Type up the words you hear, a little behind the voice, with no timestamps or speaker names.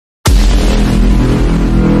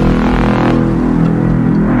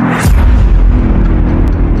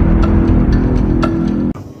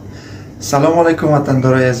سلام علیکم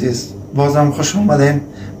وطندارای عزیز، بازم خوش آمدین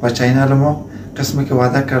به چینل ما. قسمی که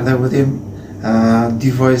وعده کرده بودیم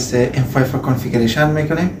دیوایس M5 کانفیگریشن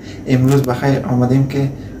میکنیم. امروز بخیر آمدیم که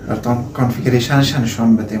براتون کانفیگریشنش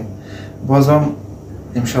نشان بدیم. بازم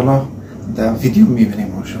انشالله در ویدیو میبینیم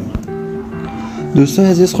با شما. دوستان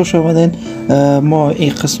عزیز خوش آمدین. ما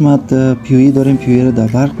این قسمت پیوی داریم، پیوی رو در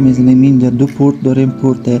برق میزنیم. اینجا دو پورت داریم،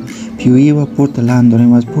 پورت پیوی و پورت لان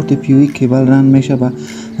داریم. از پورت پیوی کیبل رن میشه به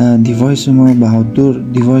دیوایس ما، به آوتدور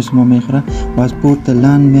دیوایس ما میخوره و از پورت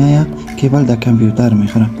لان میایه کیبل در کامپیوتر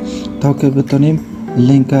میخوره تا که بتونیم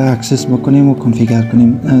لینک اکسس بکنیم و کنفیگر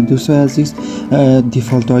کنیم. دوستان عزیز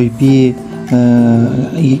دیفالت آی پی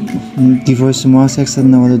دیوایس ما 192.168.1.20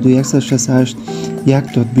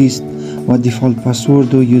 و دیفالت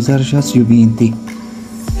پاسورد و یوزرش هست Ubiquiti.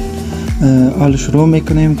 حالا شروع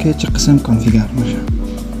میکنیم که چه قسم کانفیگر میشه.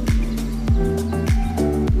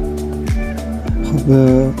 خب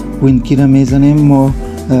وینکی را میزنیم، ما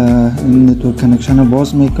نتورک کنکشن رو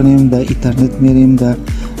باز میکنیم، در اینترنت میریم. در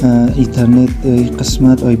اینترنت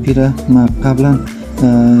قسمت آی پی را ما قبلا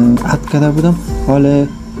اد کرده بودم. حالا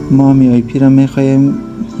ما می آی پی را میخوایم،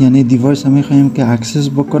 یعنی دیوایس را میخوایم که اکسس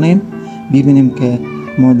بکنیم، ببینیم که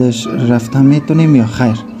ما داش رفتن میتونیم یا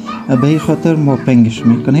خیر. به این خاطر ما پنگش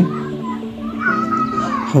میکنیم.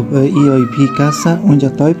 خب ای آی پی کسا اونجا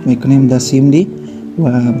تایپ میکنیم در سیم دی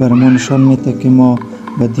و بر ما نشان میده که ما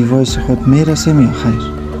به دیوایس خود میرسیم یا خیر.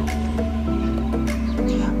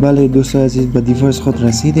 بله دوستان عزیز به دیوایس خود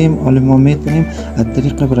رسیدیم. حالا ما میتونیم از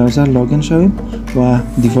طریق براوزر لاگین شویم و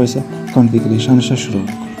دیوایس کانفیگریشنش شروع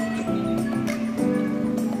کنیم.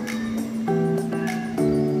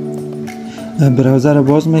 براوزر رو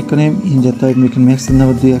باز میکنیم، اینجا تایپ میکنیم 192.168.1.20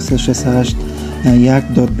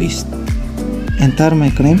 انتر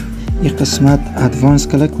میکنیم. این قسمت ادوانس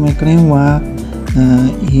کلیک میکنیم و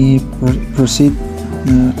این پروسید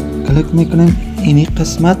کلیک میکنیم. این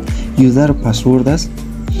قسمت یوزر و پاسورد است.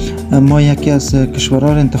 ما یکی از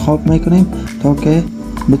کشورها رو انتخاب میکنیم تا که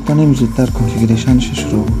بتونیم زودتر کانفیگریشنش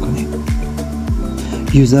شروع بکنیم.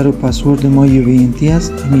 یوزر و پاسورد ما Ubiquiti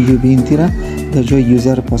است. این Ubiquiti را در جای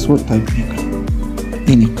یوزر و پاسورد تایپ میکنیم.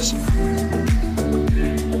 این قسم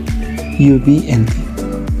Ubiquiti.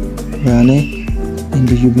 بله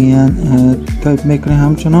اینجا Ubiquiti تایپ میکنیم،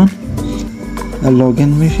 همچنان لاگین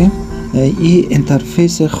میشیم. این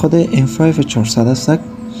انترفیس خود M5 400 است.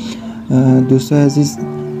 دوستان عزیز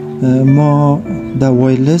ما در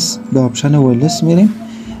وایرلس، در آپشن وایرلس میریم.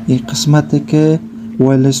 این قسمت که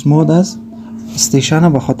وایرلس مود است،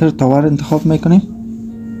 استیشن به خاطر تاور انتخاب میکنیم.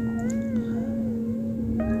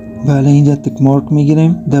 بله اینجا تک مارک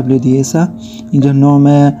میگیریم WDS. اینجا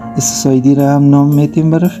نام SSID را هم نام میتیم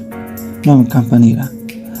برش، نام کمپانی را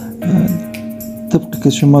طبق که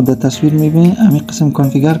شما در تصویر میبینید همین قسم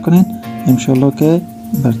کانفیگر کنین، انشالله که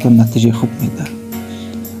براتون نتیجه خوب میده.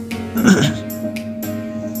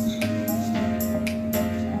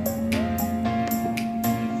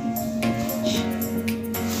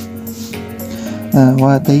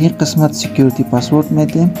 و در این قسمت سکیوریتی پاسورد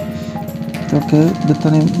میدیم تا که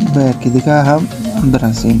بتونیم به یکی دیگه هم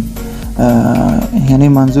برسیم. یعنی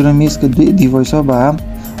منظورم ایست که دیوایس ها به هم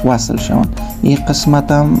وصل شون. این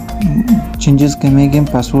قسمت هم چنجز که میگیم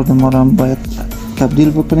پاسورد ما رو هم باید تبدیل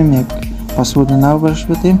بکنیم، یک پاسورد نو برش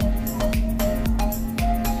بدیم.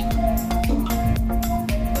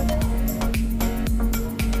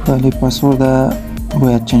 ولی پاسورد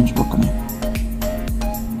باید چنج بکنیم.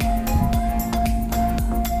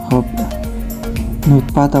 خب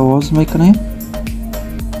نوتپد آواز میکنیم،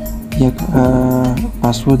 یک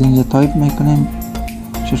پاسورد اینجا تایپ میکنیم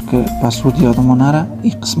چون که پاسورد یادمون نره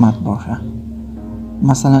این قسمت باشه،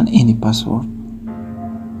 مثلا اینی پاسورد.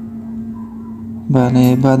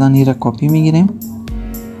 بله بعدا این را کپی میگیریم،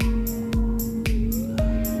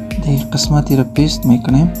 در این قسمت را پیست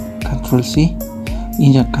میکنیم، کنترل سی،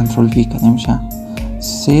 اینجا کنترل وی کنیم شد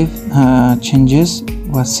سیو چنجز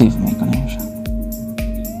و سیو میکنیم شد.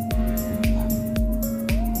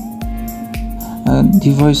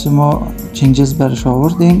 دیوایس ما چنجز برش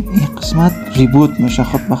آوردیم. این قسمت ریبوت میشه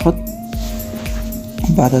خود به خود.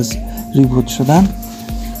 بعد از ریبوت شدن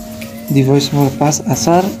دیوایس ما رو پس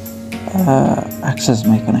اثر اکسس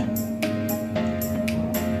میکنه.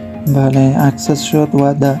 بله اکسس شد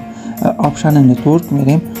و در آپشن نتورک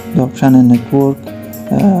میریم. در آپشن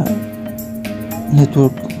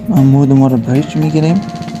نتورک مود ما رو بریج میگیریم،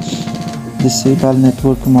 دیسیبل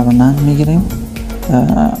نتورک ما رو نن میگیریم،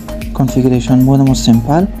 کانفیگریشن مود ما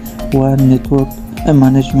سیمپل و نتورک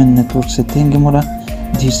منیجمنت نتورک ستینگ ما را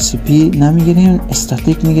DHCP نمیگیریم،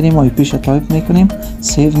 استاتیک میگیریم، آی پیش تایپ میکنیم،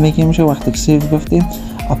 سیو میگیم. وقتی که سیو گفتیم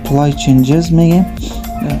اپلای چنجز میگیم،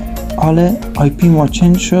 حالا آی پی ما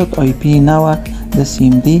چنج شد، آی پی نو در سی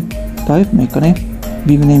ام دی تایپ میکنیم،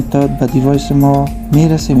 ببینیم تا به دیوایس ما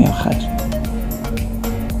میرسیم یا خیر.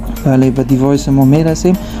 بله به دیوایس ما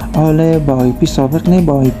میرسیم. حالا با آی پی سابق نه،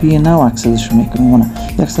 با آی پی نو اکسسش میکنیم، اون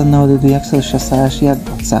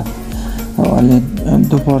 192.168.1.100. حالا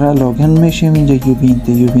دوباره لاگین میشیم، اینجا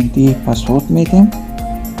Ubiquiti پسورد میدیم.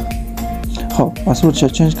 خب پسورد چه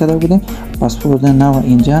چنج کرده بودیم، پسورد نو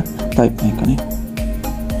اینجا تایپ میکنیم.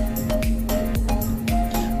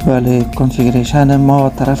 بله کنفیگریشن ما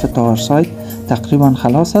طرف تاور سایت تقریبا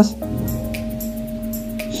خلاص است.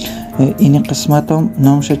 این قسمت هم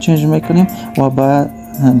نامش چنج میکنیم و با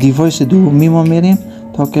دیوایس دومی ما میریم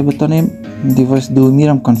تا که بتونیم دیوایس دومی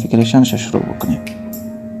هم کنفیگریشنش شروع بکنیم.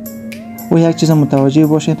 و یک چیز متوجه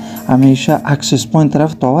باشین، همیشه اکسس پوینت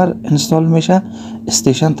طرف تاور انستال میشه،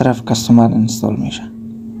 استیشن طرف کستومر انستال میشه.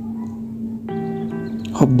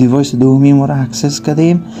 خب دیوایس دومی ما را اکسس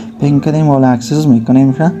کردیم، پینگ کردیم، حالا اکسس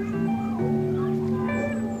میکنیم.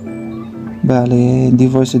 بله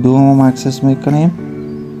دیوایس دوم هم اکسس میکنیم.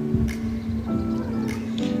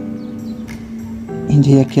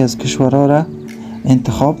 اینجا یکی از کشورها را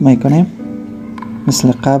انتخاب میکنیم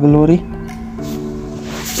مثل قبل وری.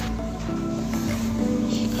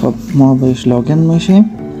 خب ما بهش لاگین میشیم.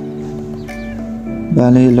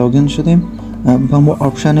 بله لاگین شدیم. با ما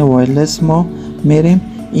آپشن وایرلس ما میریم.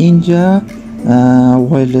 اینجا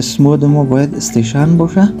وایرلس مود ما باید استیشن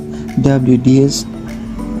باشه، WDS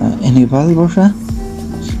انیبل باشه.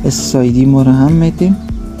 SSID ما رو هم میدیم.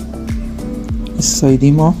 SSID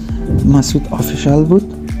ما مسعود آفیشال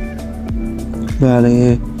بود.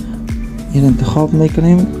 بله این انتخاب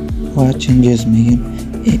میکنیم و چنجز میگیم.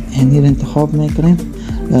 این انتخاب میکنیم.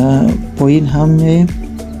 پایین هم میگیم،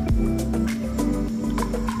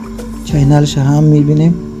 چینلش هم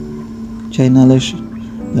میبینیم. چینلش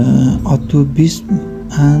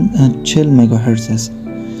 240 مگاهرتز است.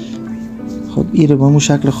 خب این رو به مو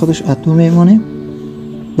شکل خودش اتو میمونیم.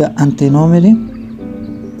 به انتنا میریم،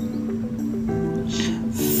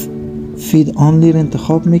 فید آنلی رو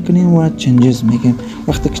انتخاب میکنیم و چنجز میگیم.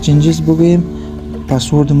 وقتی که چنجز بگویم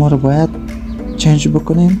پسورد ما رو باید چنج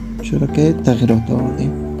بکنیم چرا که تغییرات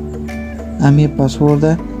آوردیم. همین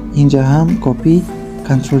پسورد اینجا هم کپی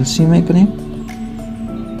کنترل سی میکنیم.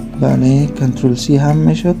 بله کنترل سی هم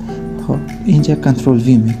میشد. خب اینجا کنترل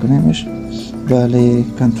وی میکنیمش. بله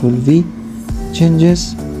کنترل وی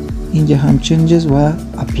چنجز، اینجا هم چنجز و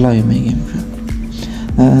اپلای میگیم.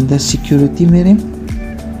 در سیکیوریتی میریم،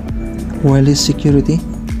 وایرلس سیکیوریتی.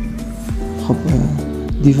 خب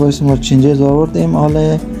دیوایس ما چنجز آوردیم،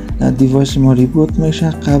 حالا دیوایس ما ریبوت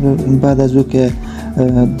میشه. بعد از او که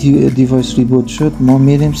دیوایس ریبوت شد ما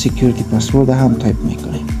میریم سیکیوریتی پسورد هم تایپ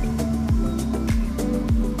میکنیم.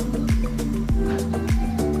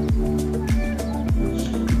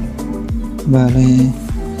 بله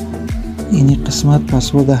این قسمت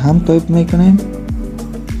پسورد هم تایپ میکنیم.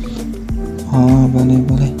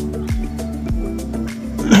 بله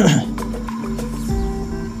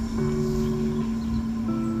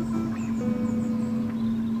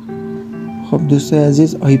خب دوستای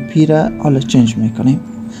عزیز آی پی را حالا چنج میکنیم.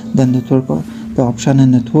 در نتورک به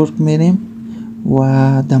آپشن نتورک میریم و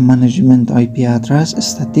در منیجمنت آی پی ادرس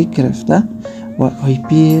استاتیک گرفته و آی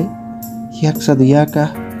پی 101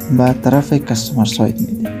 به طرف کستومر سایت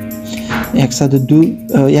میدیم.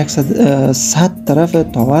 100 طرف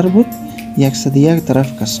تاور بود، 101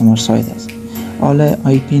 طرف کستومر سایت است. حالا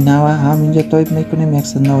آی پی نو هم اینجا تایپ میکنیم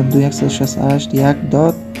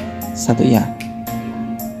 192.168.1.101.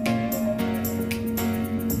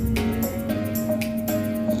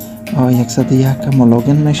 101 ما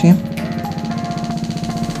لاگین میشیم.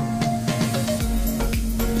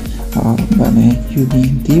 بله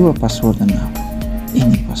Ubiquiti و پسورد نو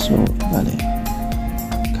اینی پسورد. بله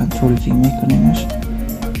کنترل وی میکنیمش.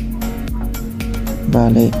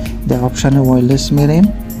 بله در آپشن وایرلس میریم،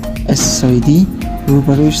 SSID رو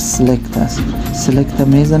بروش سلکت است، سلکت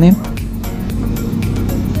میزنیم.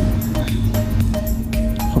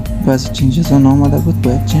 خب بعضی چنجز ها آمده بود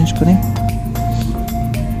باید چنج کنیم.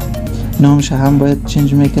 نامش هم باید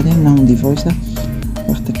چنج میکنیم، نام دیوایس.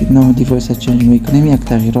 وقتی که نام دیوایس چنج میکنیم یک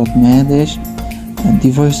تغییرات میادش،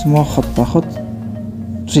 دیوایس ما خود به خود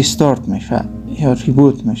ریستارت میشه یا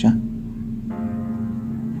ریبوت میشه.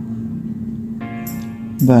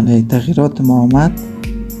 بله تغییرات ما آمد.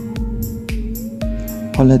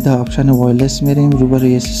 حالا در آپشن وایرلس میریم، رو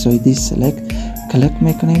برای SSID سلکت کلیک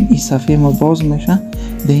میکنیم، این صفحه ما باز میشه.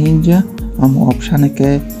 در اینجا اما آپشن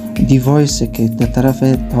که دیوایس که در طرف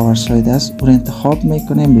تاور ساید است رو انتخاب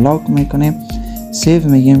میکنیم، لاک میکنیم، سیو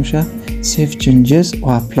میگیم شه، سیو چنجز و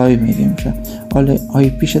اپلای میگیم شه. حالا آی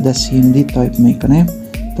پیش در CMD تایپ میکنیم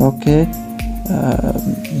تا که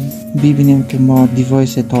ببینیم که ما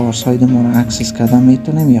دیوایس تاور ساید ما رو اکسس کرده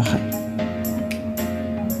میتونیم یا خیر.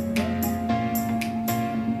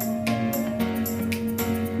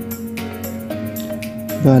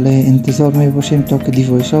 بله انتظار می باشیم تا که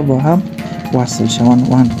دیوایس ها با هم وصل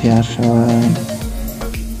شوند و پیر شوند.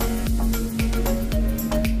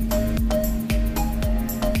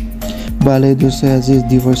 بله دوستای عزیز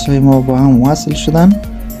دیوایس های ما با هم وصل شدن.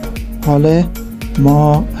 حالا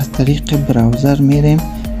ما از طریق براوزر میریم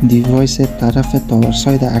دیوایس طرف تاور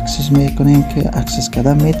ساید اکسس میکنیم که اکسس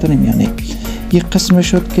کردن میتونیم یا نه. یک قسم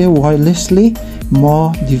شد که وایرلسلی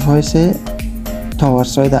ما دیوایس تاور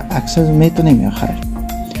ساید اکسس میتونیم یا خیر.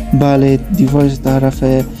 بله دیوایس طرف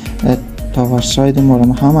تاور ساید ما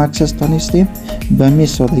رو هم اکسس دانستیم. به می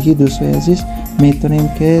سادگی دوستای عزیز میتونیم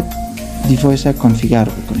که دیوایس کانفیگر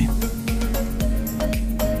بکنیم.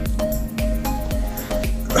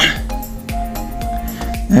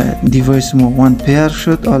 دیوایس ما وان پیر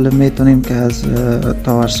شد. حالا میتونیم که از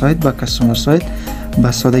تاور ساید به کستومر ساید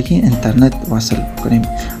به سادگی اینترنت وصل بکنیم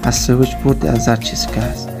از سویچ بورد از هر چیز که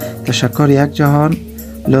هست. تشکر یک جهان.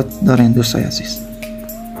 لطف دارین دوستای عزیز.